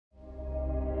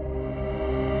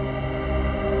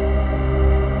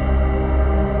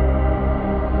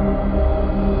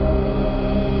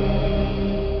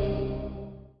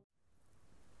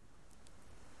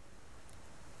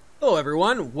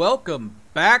everyone, welcome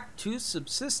back to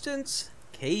Subsistence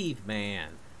Caveman.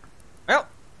 Well,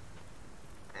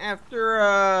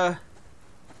 after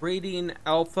raiding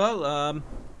Alpha,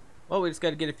 well, we just got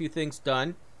to get a few things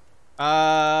done.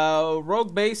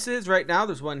 Rogue bases, right now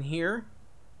there's one here.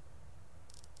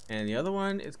 And the other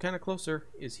one is kind of closer,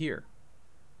 is here.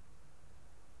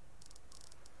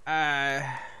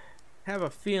 I have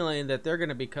a feeling that they're going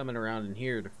to be coming around in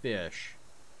here to fish.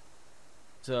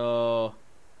 So,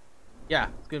 yeah,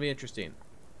 it's going to be interesting.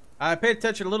 I paid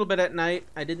attention a little bit at night.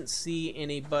 I didn't see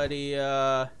anybody,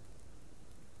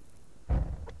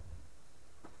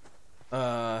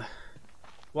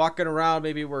 walking around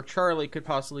maybe where Charlie could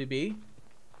possibly be.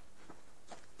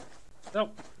 So,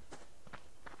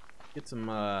 get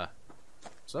some,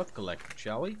 stuff collected,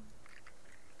 shall we?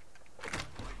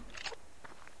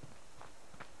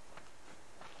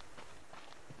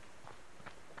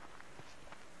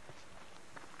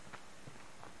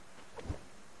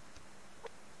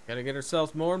 Gotta get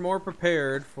ourselves more and more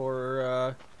prepared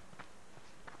for,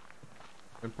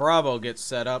 when Bravo gets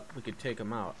set up, we could take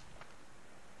them out.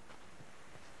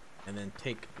 And then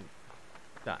take,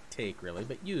 not take really,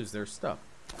 but use their stuff.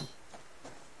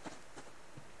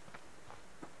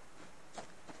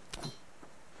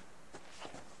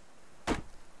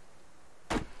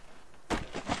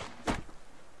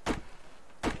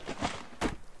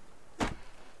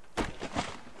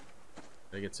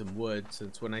 Gotta get some wood,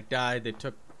 since when I died, they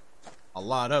took a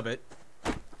lot of it.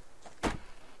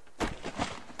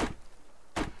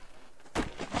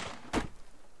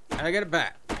 I got it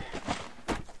back.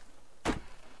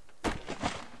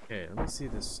 Okay, let me see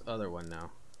this other one now.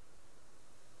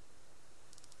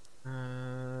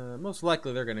 Most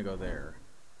likely they're gonna go there.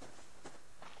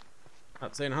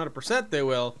 Not saying 100% they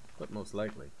will, but most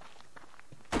likely.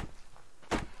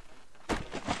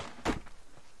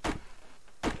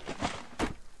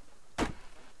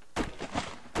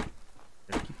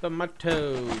 On my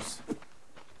toes.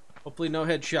 Hopefully no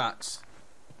headshots.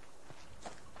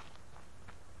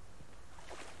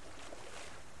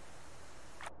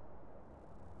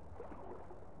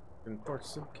 And for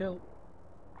some kill.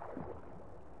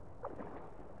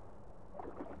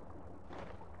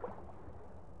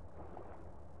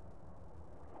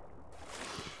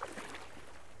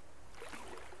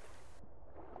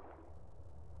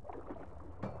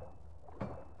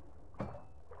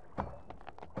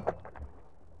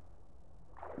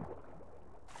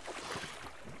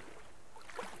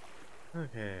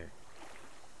 Okay.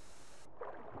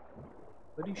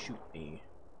 What do you shoot me?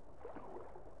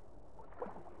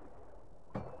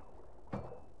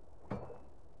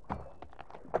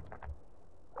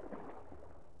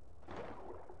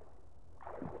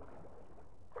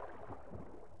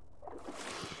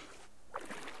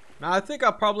 Now I think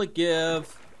I'll probably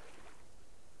give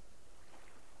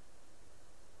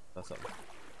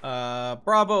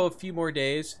Bravo a few more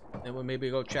days, and we'll maybe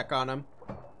go check on them.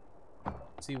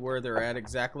 See where they're at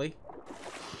exactly.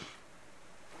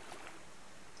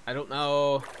 I don't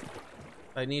know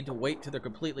if I need to wait till they're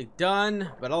completely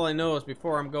done, but all I know is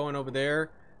before I'm going over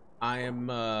there, I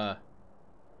am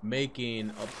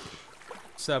making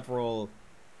several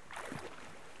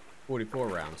 44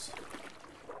 rounds.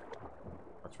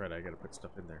 That's right, I gotta put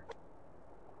stuff in there.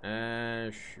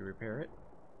 Should repair it.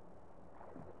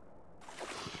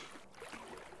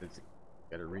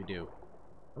 Gotta redo.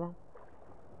 Come on.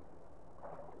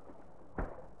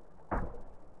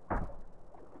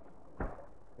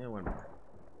 Yeah, one more.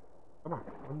 Come on,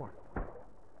 one more.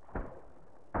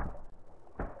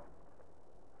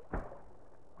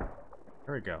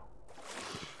 There we go.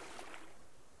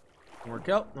 No more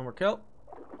kelp, no more kelp.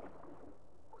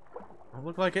 Don't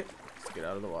look like it. Let's get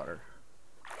out of the water.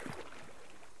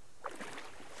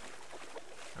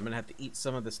 I'm gonna have to eat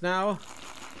some of this now.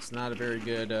 It's not a very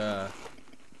good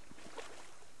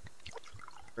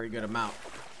amount.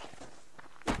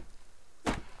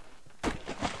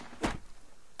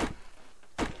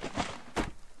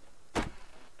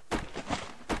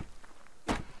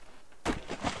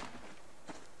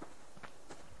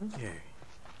 Okay.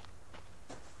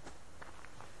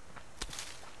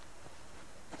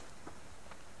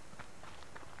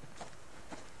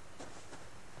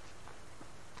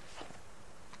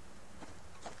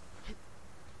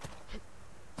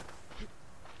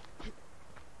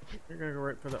 You're gonna go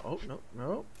right for the... Oh, no,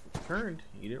 no. Turned.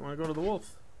 You didn't want to go to the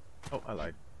wolf. Oh, I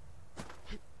lied.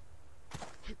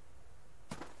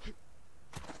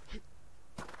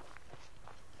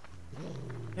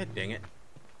 God dang it.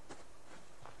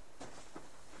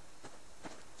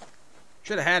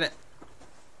 Should have had it.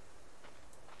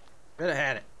 Should have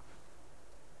had it.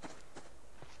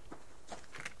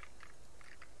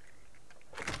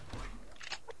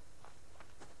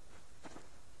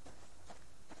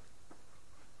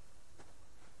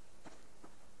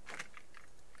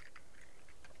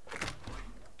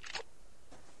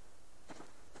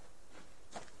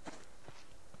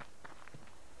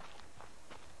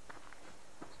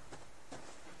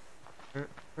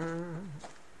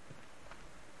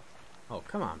 Oh,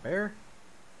 come on, bear.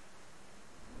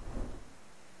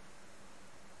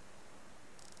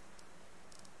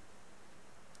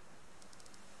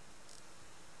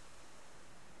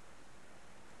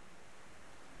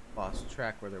 Lost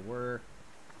track where they were.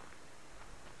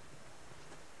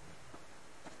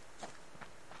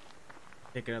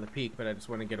 Take another peek, but I just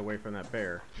want to get away from that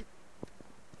bear.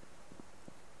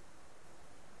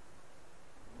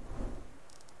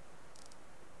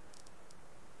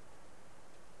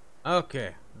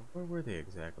 Okay, where were they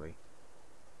exactly?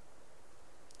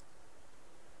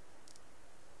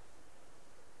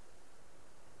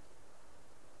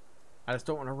 I just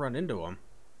don't want to run into them.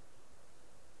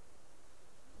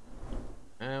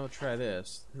 And we'll try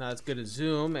this. Not as good a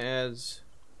zoom as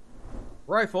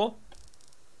rifle.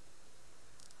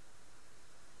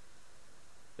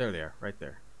 There they are, right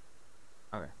there.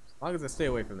 Okay, as long as I stay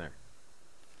away from there.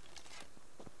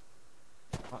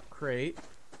 Hot crate.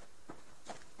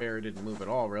 Bear didn't move at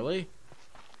all, really.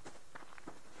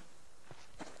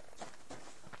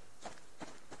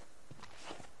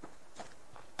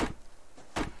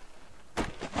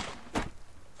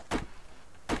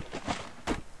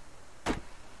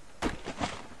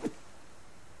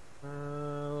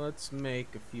 Let's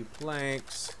make a few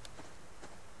planks.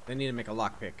 I need to make a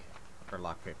lockpick. Or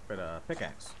lockpick, but a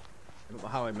pickaxe. I don't know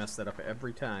how I mess that up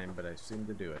every time, but I seem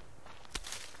to do it.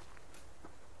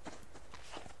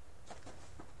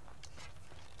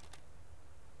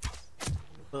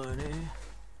 Bunny,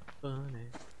 bunny.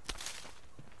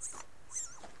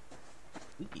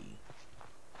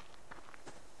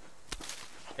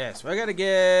 Yeah, so I gotta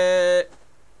get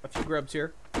a few grubs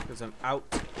here because I'm out.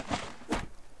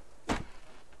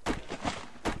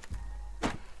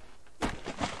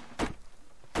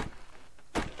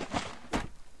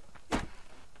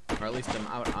 Or at least I'm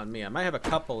out on me. I might have a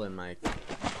couple in my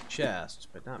chest,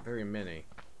 but not very many.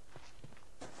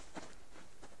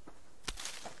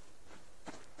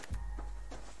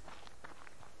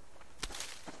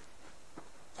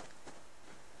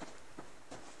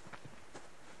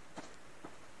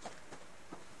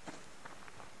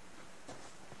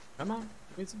 Come on,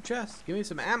 give me some chests. Give me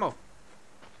some ammo.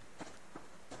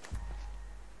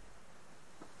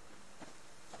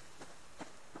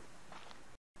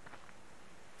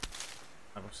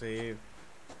 Auto save.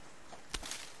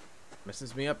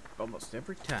 Messes me up almost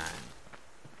every time.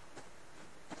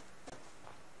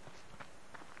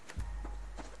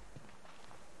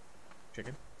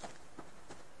 Chicken.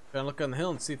 Trying to look on the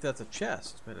hill and see if that's a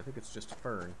chest, but I think it's just a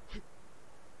fern.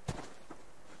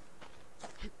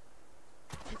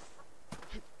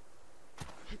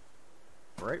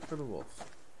 Right for the wolf.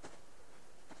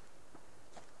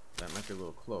 That might be a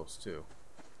little close too.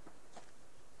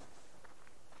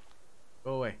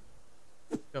 Go away.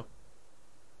 Go.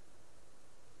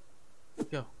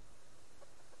 Go.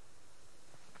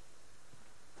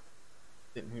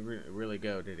 Didn't he really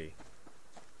go, did he?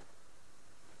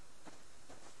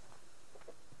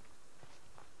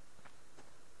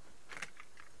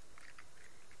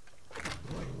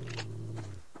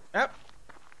 Yep.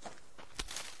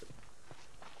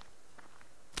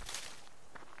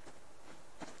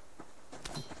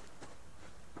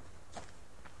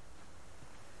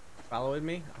 Following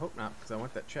me? I hope not, because I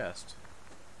want that chest.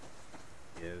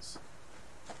 He is.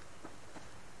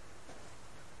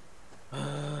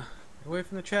 Get away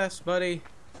from the chest, buddy.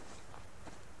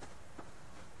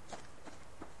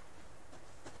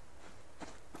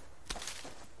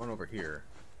 One over here.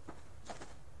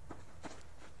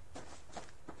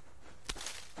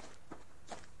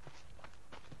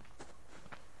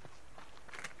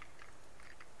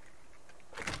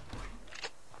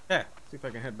 Yeah, see if I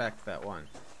can head back to that one.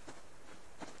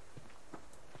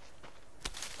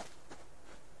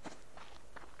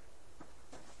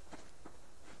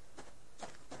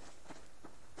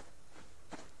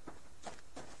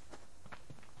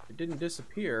 If it didn't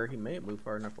disappear, he may have moved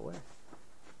far enough away.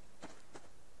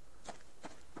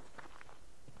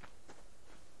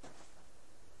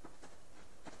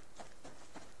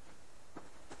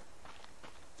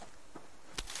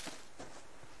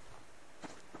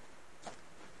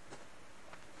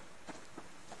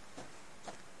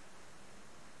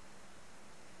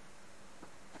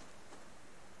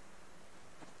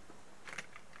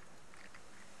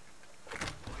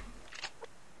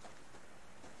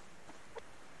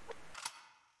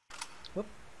 Whoop.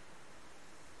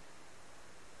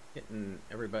 Hitting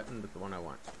every button but the one I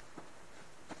want.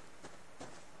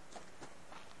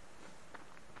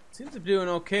 Seems to be doing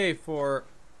okay for...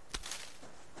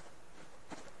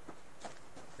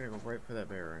 You're gonna go right for that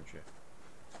bear, aren't you?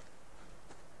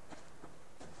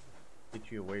 Get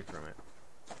you away from it.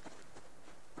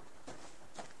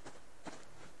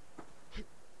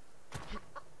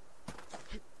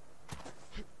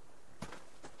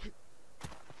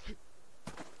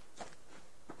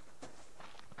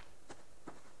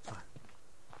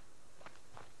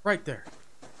 Right there.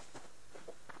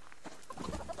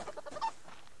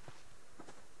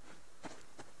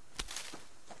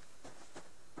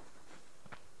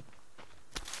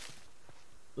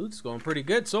 Loot's going pretty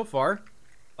good so far.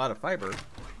 A lot of fiber.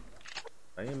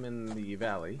 I am in the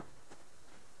valley.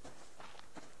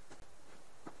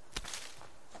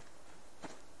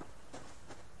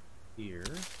 Here.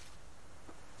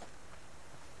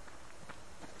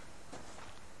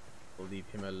 We'll leave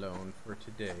him alone for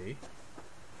today.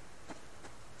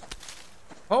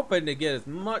 Hoping to get as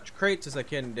much crates as I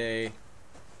can today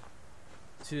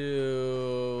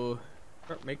to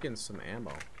start making some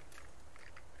ammo.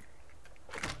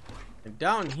 And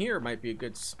down here might be a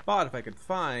good spot if I could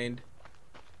find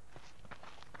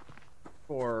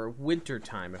for winter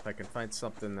time, if I can find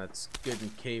something that's good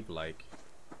and cave-like.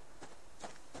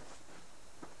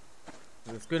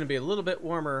 It's going to be a little bit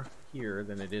warmer here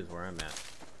than it is where I'm at.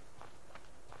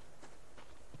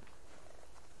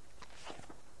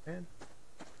 And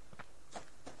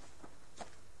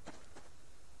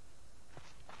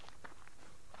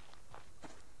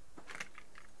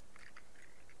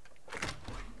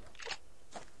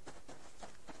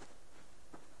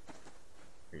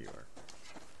here you are.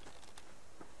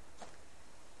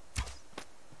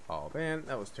 Oh man,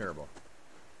 that was terrible.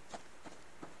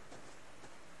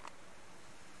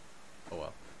 Oh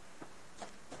well.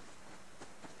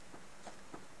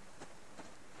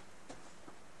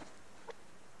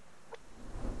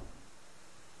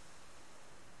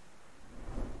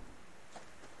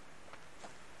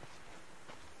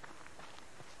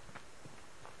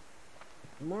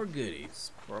 More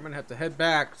goodies. Or I'm gonna have to head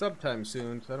back sometime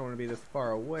soon, so I don't want to be this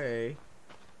far away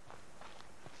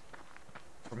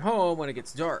from home when it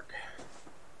gets dark.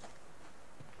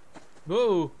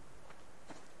 Whoa!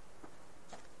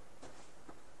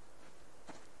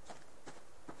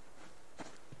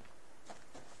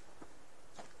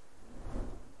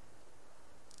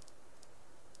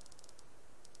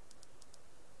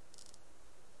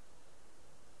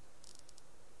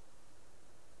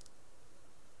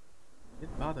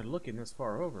 Didn't bother looking this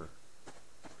far over.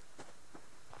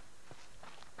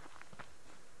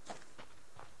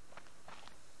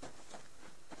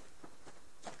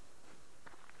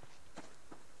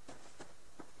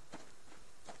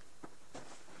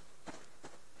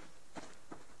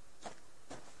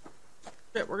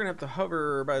 Shit, we're gonna have to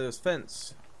hover by this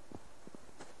fence.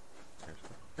 There's the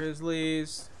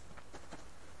grizzlies.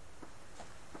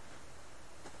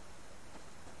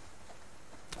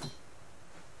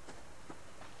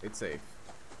 It's safe.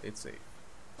 It's safe.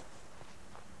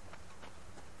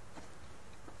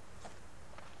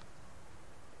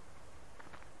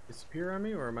 Disappear on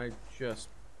me, or am I just...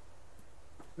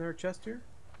 Is there a chest here?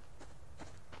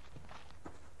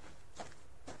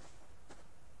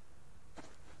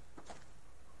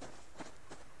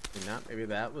 Maybe not. Maybe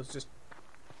that was just...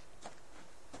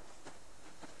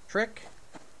 trick?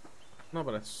 No,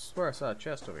 but I swear I saw a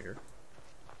chest over here.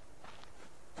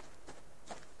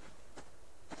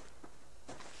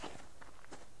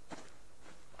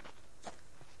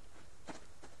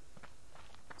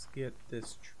 Get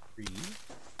this tree.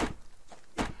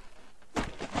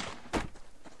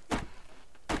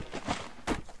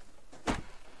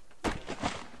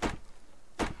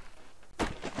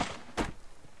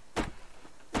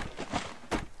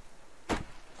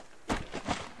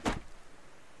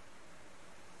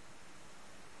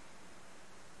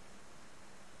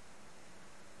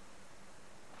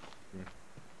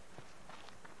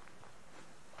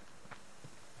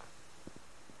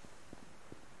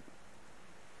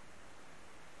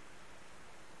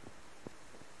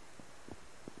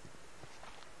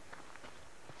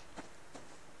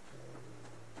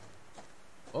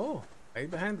 Oh,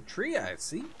 right behind the tree, I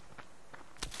see.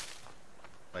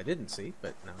 I didn't see,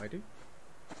 but now I do.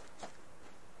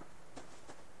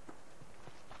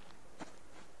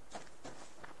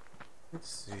 Let's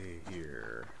see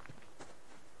here.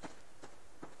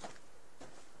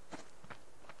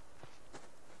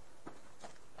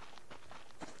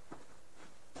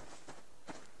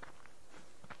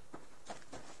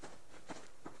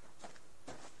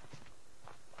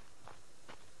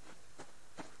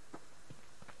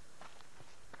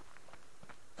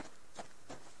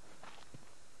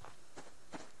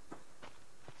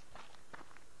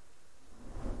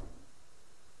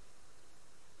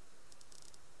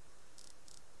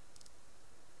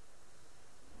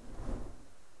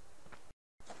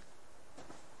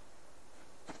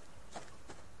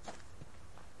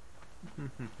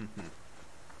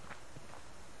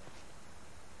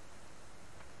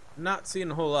 Not seeing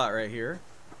a whole lot right here.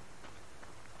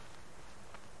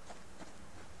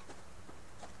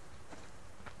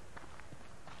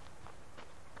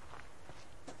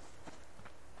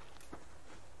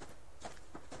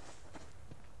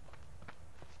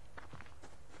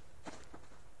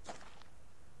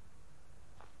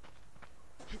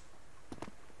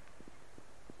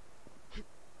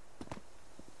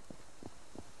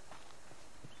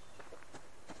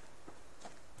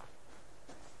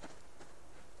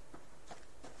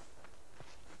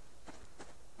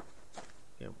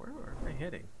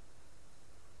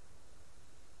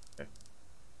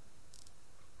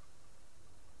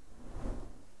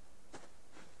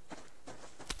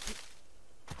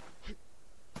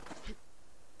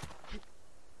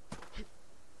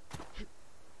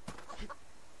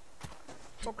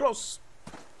 close.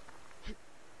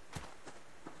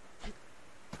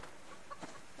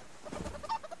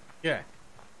 Yeah.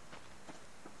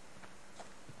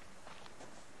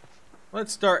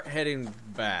 Let's start heading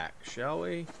back, shall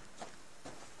we?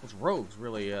 Those rogues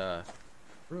really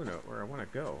ruin it where I want to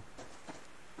go.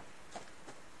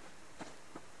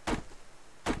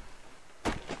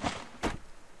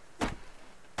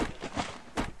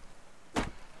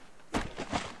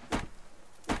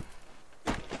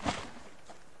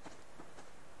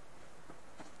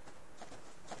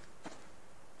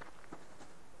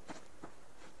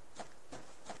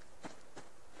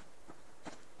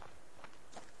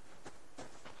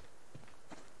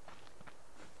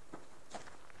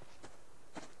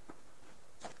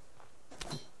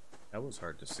 That was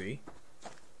hard to see.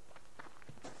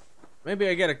 Maybe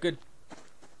I get a good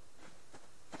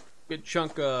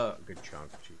chunk,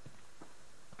 gee.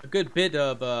 A good bit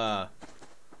of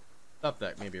stuff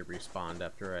that maybe respawned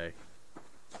after I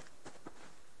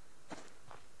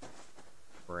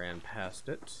ran past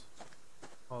it.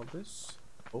 All this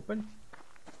open.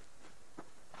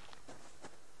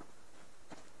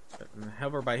 I'm gonna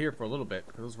hover by here for a little bit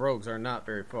because those rogues are not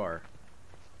very far.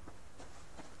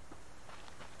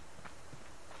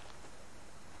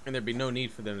 And there'd be no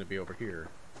need for them to be over here.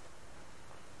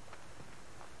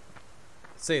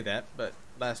 Say that, but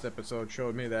last episode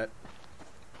showed me that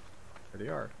there they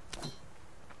are.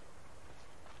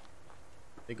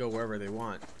 They go wherever they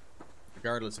want,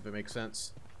 regardless if it makes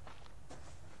sense.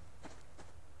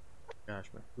 Gosh,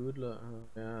 my food low.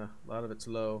 Yeah, a lot of it's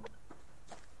low.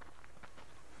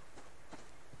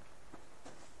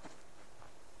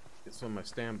 Get some of my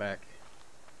stand back.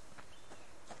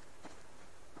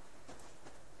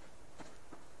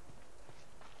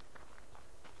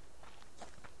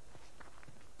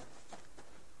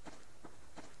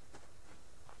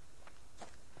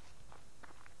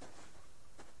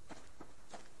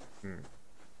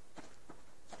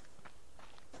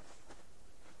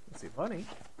 Let's see, bunny.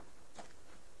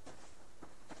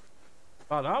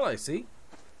 About all I see.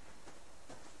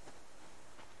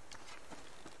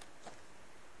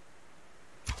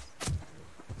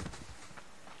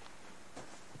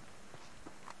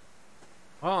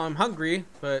 Well, I'm hungry,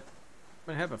 but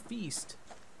I'm gonna have a feast.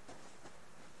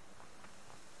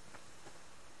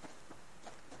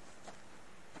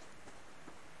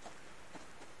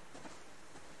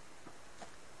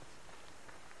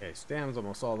 Okay, stam's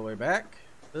almost all the way back.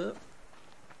 Up.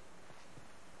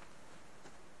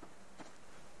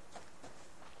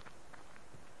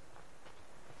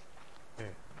 Okay,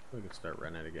 we can start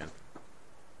running again.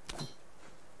 So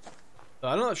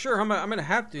I'm not sure how I'm gonna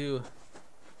have to.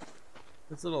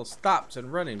 This little stops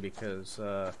and running because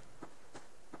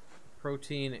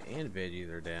protein and veggies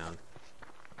are down.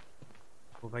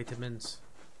 Oh, vitamins.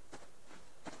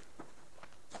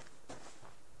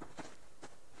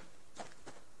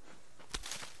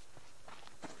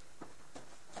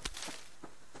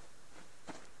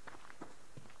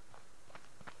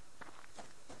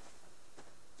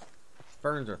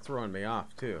 Ferns are throwing me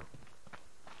off too.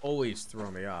 Always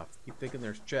throwing me off. Keep thinking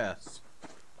there's chests.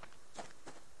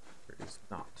 There is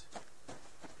not.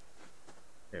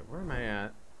 Okay, where am I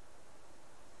at?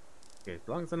 Okay, as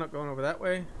long as I'm not going over that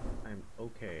way, I'm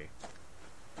okay.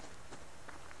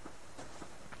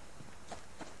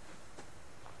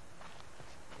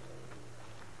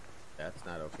 That's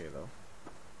not okay though.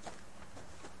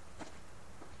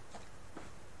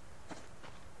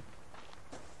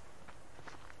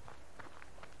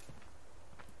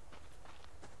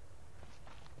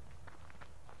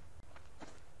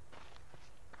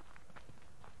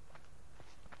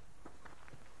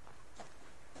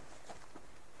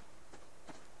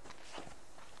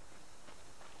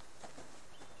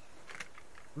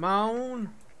 Come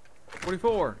on.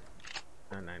 44.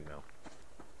 9 mil.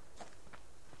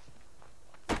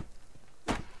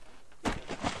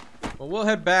 Well, we'll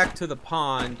head back to the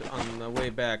pond on the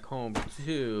way back home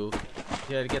too.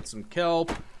 Yeah, to get some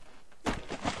kelp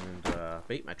and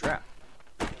bait my trap.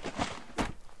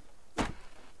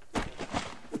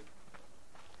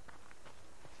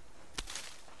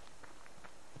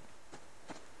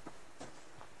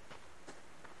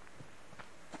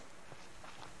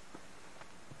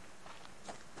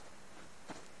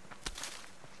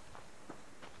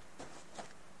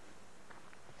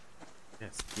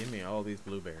 Yes, give me all these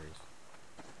blueberries.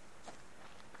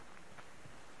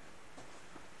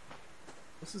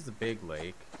 This is the big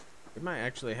lake. It might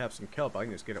actually have some kelp. I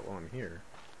can just get it while I'm here.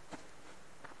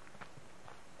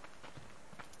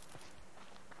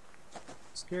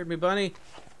 Scared me, bunny.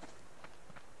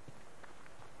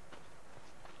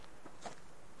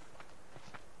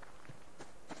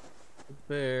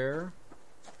 Bear.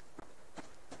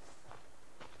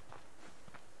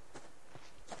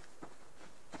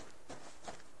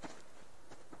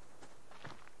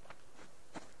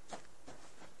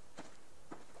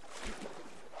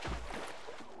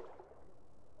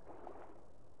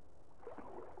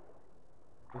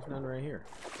 There's none right here.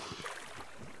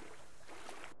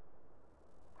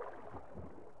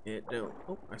 It don't.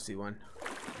 Oh, I see one.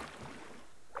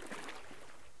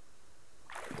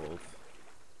 Wolf.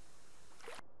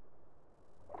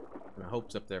 My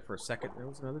hopes up there for a second. There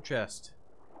was another chest.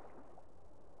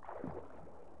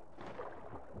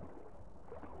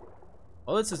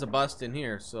 Well, this is a bust in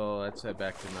here, so let's head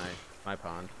back to my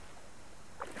pond.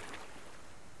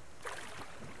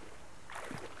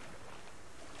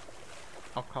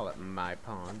 I'll call it my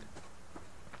pond.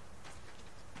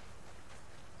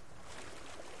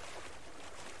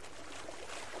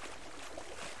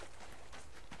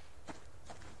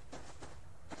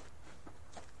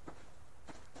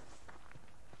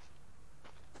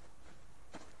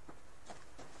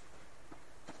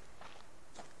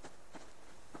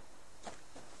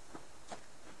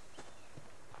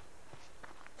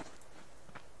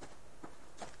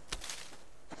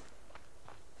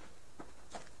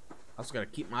 I also gotta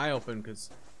keep my eye open because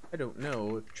I don't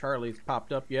know if Charlie's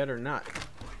popped up yet or not.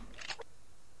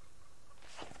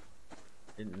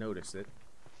 Didn't notice it.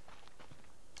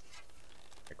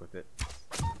 Heck with it.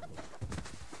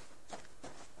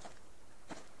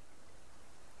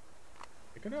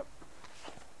 Pick it up.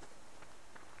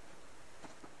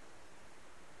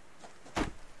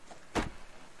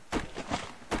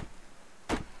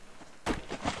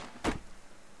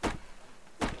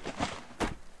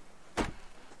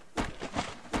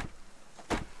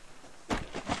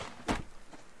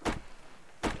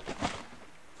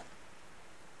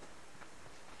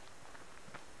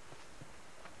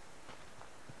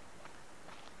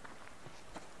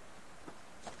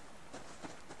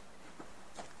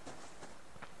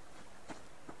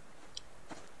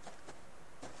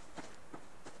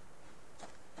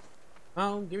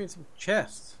 Oh, give me some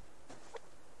chests.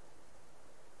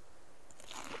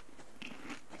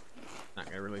 Not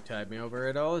gonna really tide me over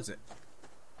at all, is it?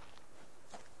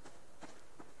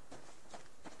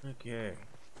 Okay.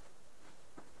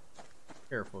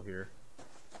 Careful here.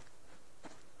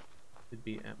 Should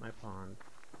be at my pond.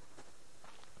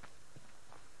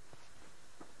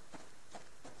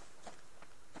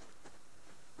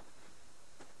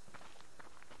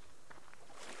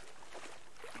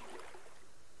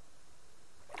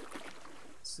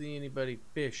 See anybody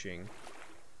fishing?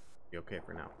 Be okay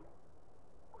for now.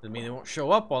 Doesn't mean they won't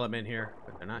show up while I'm in here,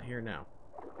 but they're not here now.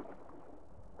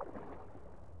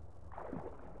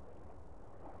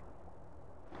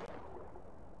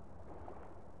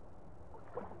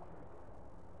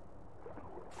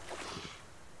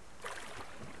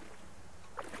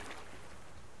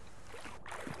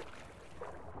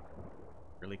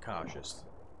 Really cautious.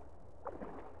 You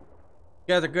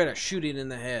guys are good at shooting in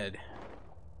the head.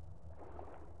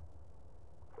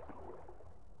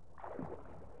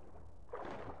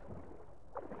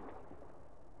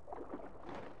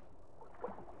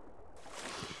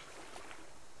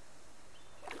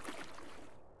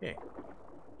 Okay,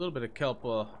 a little bit of kelp.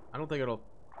 I don't think it'll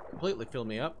completely fill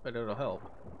me up, but it'll help.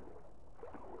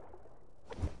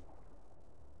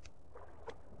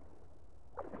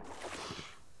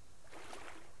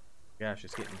 Gosh,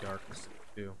 it's getting dark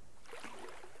too.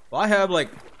 Well, I have like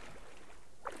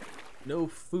no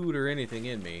food or anything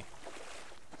in me,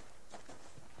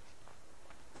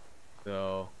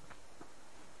 so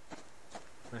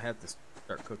I have to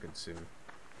start cooking soon.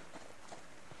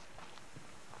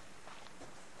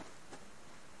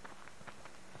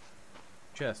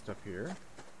 Chest up here.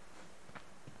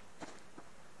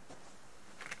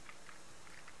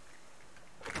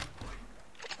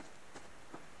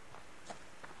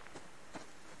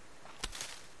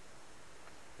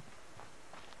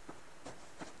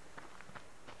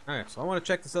 Alright, so I want to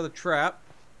check this other trap.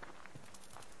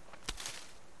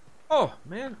 Oh,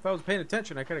 man, if I was paying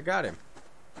attention, I could have got him.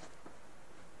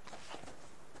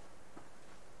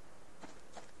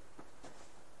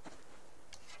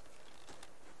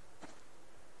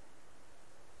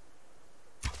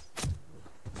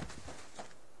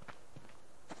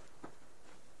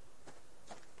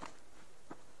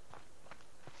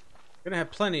 Gonna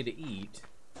have plenty to eat.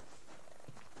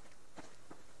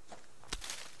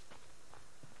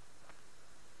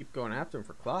 Keep going after him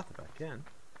for cloth if I can.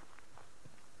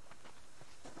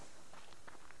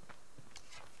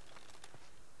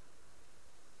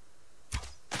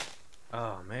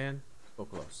 Oh man, so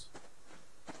close.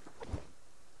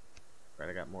 Right,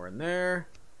 I got more in there.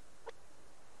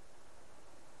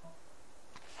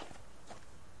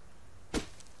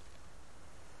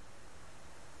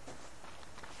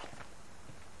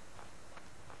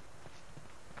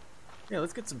 Yeah,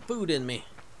 let's get some food in me.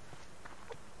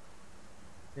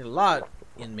 Need a lot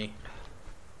in me.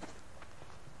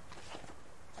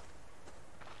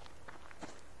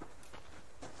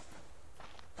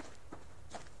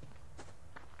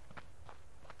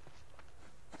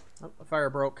 fire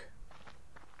broke.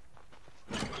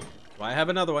 So I have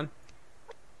another one.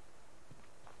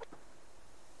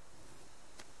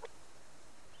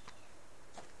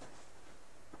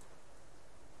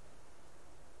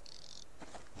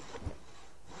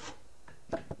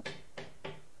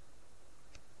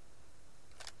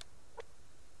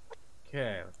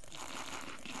 Okay.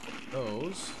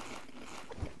 Those.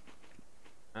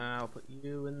 I'll put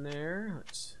you in there.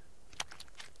 Let's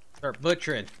start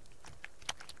butchering.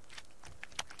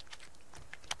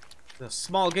 It's a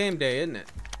small game day, isn't it?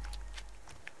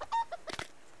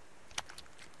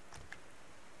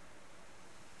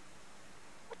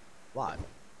 Lot.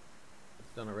 It's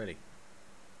done already.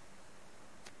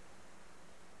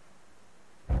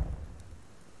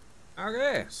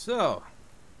 Okay, so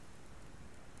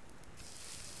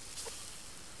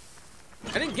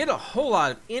I didn't get a whole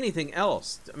lot of anything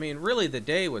else. I mean, really, the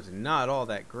day was not all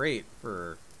that great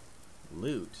for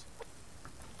loot.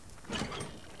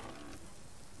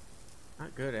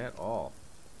 Not good at all.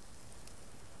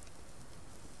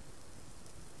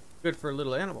 Good for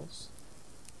little animals.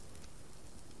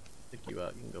 Pick you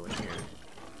out. You can go in here.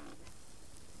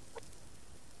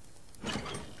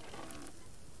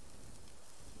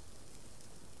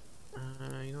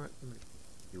 You know what? I'm gonna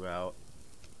pick you out.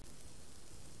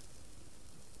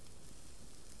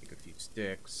 Take a few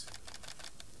sticks.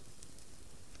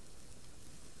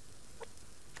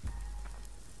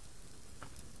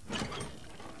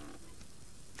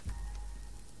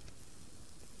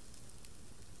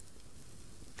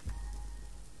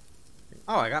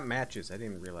 Oh, I got matches. I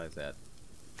didn't realize that.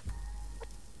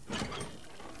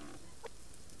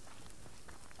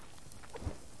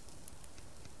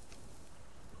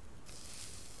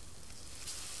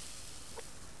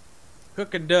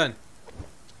 Cooking done.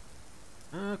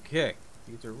 Okay,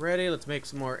 these are ready. Let's make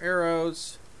some more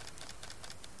arrows.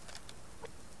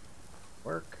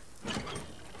 Work.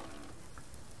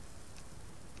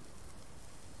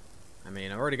 I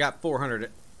mean, I already got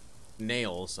 400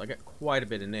 nails. I got quite a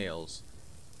bit of nails.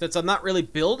 Since I'm not really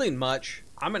building much,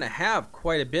 I'm going to have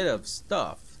quite a bit of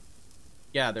stuff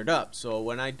gathered up. So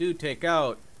when I do take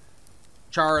out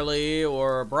Charlie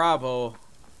or Bravo,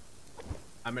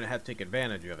 I'm going to have to take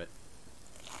advantage of it.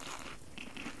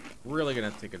 Really going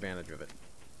to have to take advantage of it.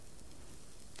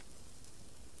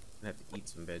 I have to eat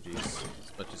some veggies,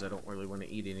 as much as I don't really want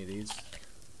to eat any of these.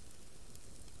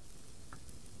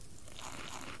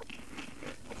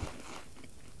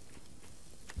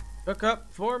 Cook up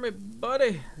for me,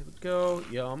 buddy. There we go.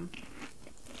 Yum.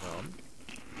 Yum.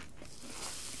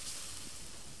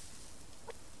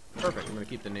 Perfect. I'm going to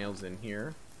keep the nails in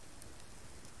here.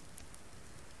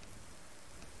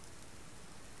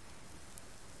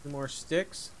 Two more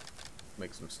sticks.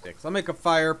 Make some sticks. I'll make a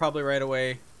fire probably right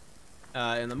away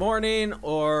in the morning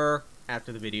or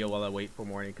after the video while I wait for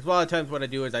morning. Because a lot of times what I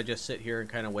do is I just sit here and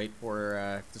kind of wait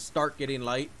for to start getting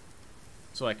light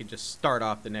so I can just start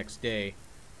off the next day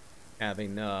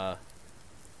having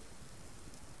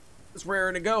it's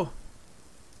raring to go.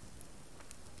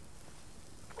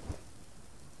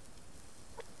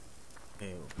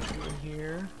 Okay, we'll put in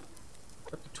here.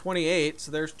 Up to 28,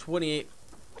 so there's 28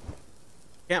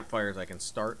 campfires I can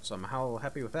start, so I'm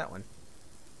happy with that one.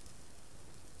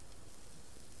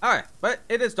 Alright, but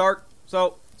it is dark,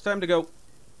 so it's time to go.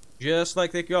 Just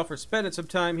like thank you all for spending some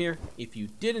time here. If you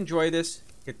did enjoy this,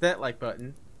 hit that like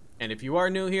button. And if you are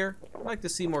new here, would like to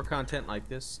see more content like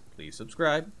this, please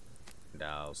subscribe. And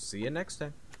I'll see you next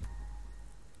time.